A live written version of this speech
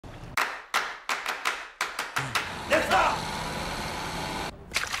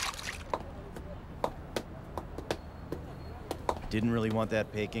Didn't really want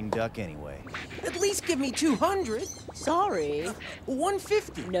that Peking duck anyway. At least give me 200. Sorry.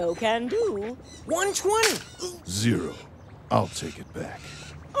 150. No can do. 120. 0. I'll take it back.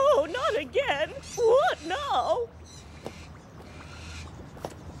 Oh, not again. What now?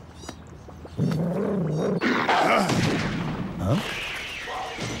 Huh?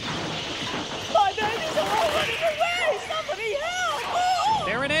 My babies are all running away! Somebody help! Oh!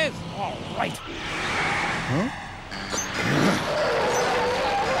 There it is. All right. Huh?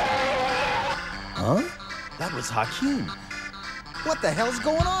 Huh? That was Hakeem. What the hell's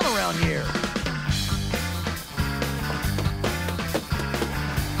going on around here?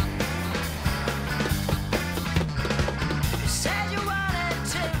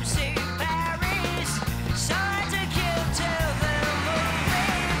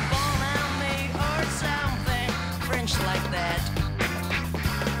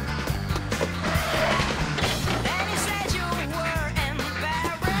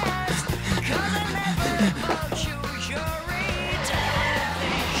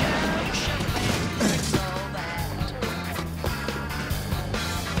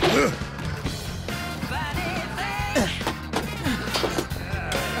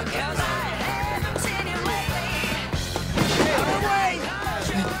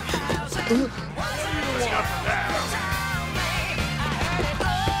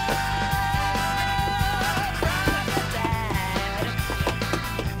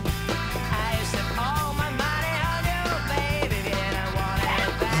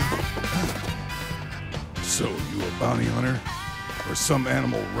 So, you a bounty hunter? Or some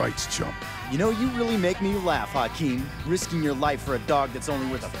animal rights chump? You know, you really make me laugh, Hakeem. Risking your life for a dog that's only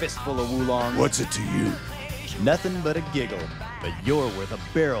worth a fistful of woolongs. What's it to you? Nothing but a giggle. But you're worth a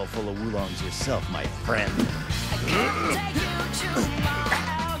barrel full of woolongs yourself, my friend.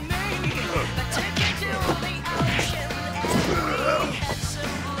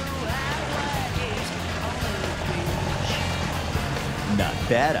 Not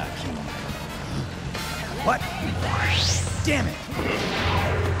bad, Hakeem. What? Damn it!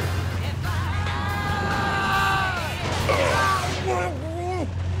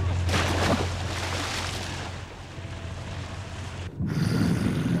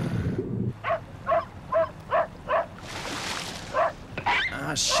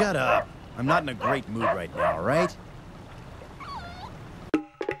 Shut up. I'm not in a great mood right now, all right?